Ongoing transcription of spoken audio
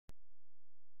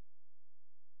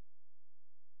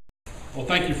Well,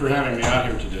 thank you for having me out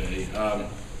here today.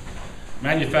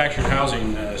 Manufactured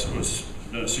housing was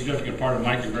a significant part of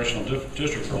my congressional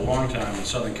district for a long time in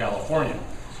Southern California.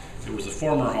 It was the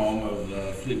former home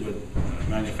of Fleetwood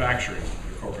Manufacturing,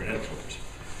 their corporate headquarters.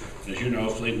 As you know,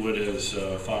 Fleetwood has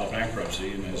filed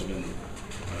bankruptcy and has been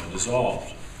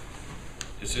dissolved.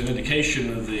 It's an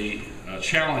indication of the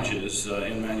challenges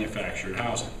in manufactured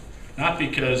housing. Not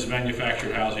because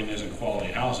manufactured housing isn't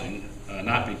quality housing,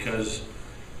 not because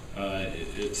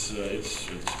it's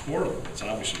affordable. It's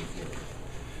obviously affordable.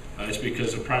 It's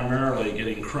because of primarily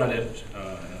getting credit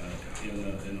in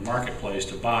the marketplace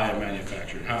to buy a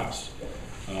manufactured house.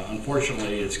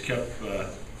 Unfortunately, it's kept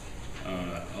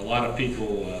a lot of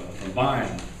people from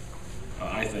buying,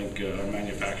 I think, a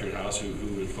manufactured house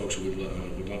who folks would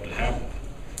love to have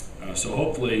one. So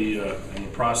hopefully, in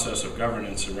the process of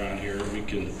governance around here, we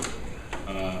can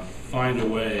find a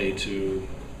way to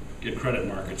get credit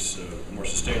markets, more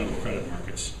sustainable credit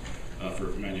markets for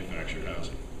manufactured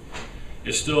housing.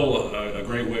 It's still a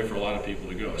great way for a lot of people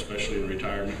to go, especially in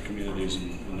retirement communities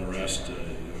and the rest.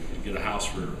 You get a house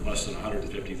for less than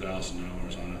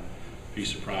 $150,000 on a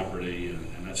piece of property,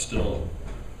 and that's still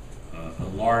a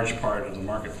large part of the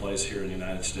marketplace here in the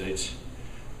United States,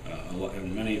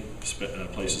 in many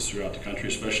places throughout the country,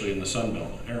 especially in the Sun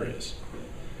Belt areas.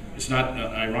 It's not,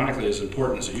 ironically, as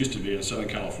important as it used to be in Southern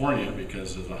California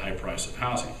because of the high price of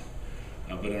housing.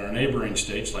 But in our neighboring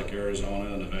states like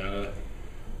Arizona, Nevada,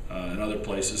 and other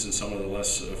places, and some of the more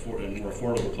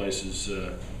affordable places,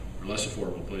 or less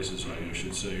affordable places, I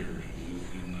should say, or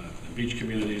in the beach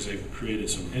communities, they've created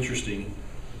some interesting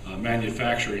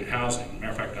manufacturing housing.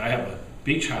 Matter of fact, I have a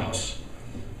beach house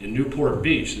in Newport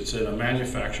Beach that's in a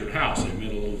manufactured house. They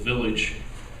made a little village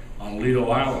on Lido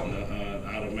Island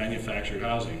out of manufactured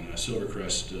housing.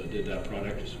 Silvercrest did that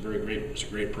product. It's a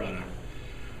great product.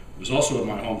 It was also in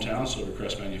my hometown.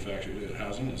 Silvercrest Manufactured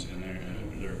Housing,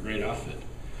 and they're a great outfit.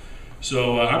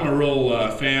 So I'm a real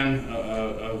fan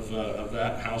of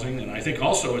that housing, and I think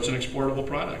also it's an exportable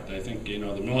product. I think, you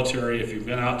know, the military, if you've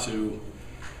been out to,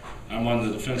 I'm on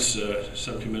the Defense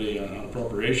Subcommittee on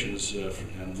Appropriations,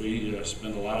 and we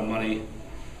spend a lot of money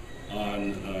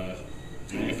on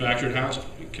manufactured housing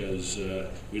because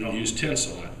we don't use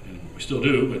tents a lot, and we still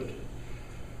do, but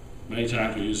many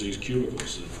times we use these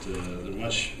cubicles that they're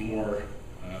much more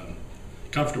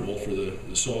comfortable for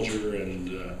the soldier,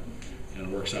 and it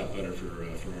works out better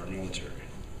for our military.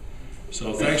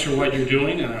 So thanks for what you're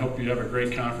doing, and I hope you have a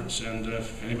great conference. And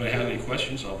if anybody has any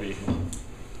questions, I'll be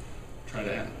try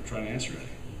to answer any.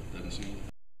 Doesn't seem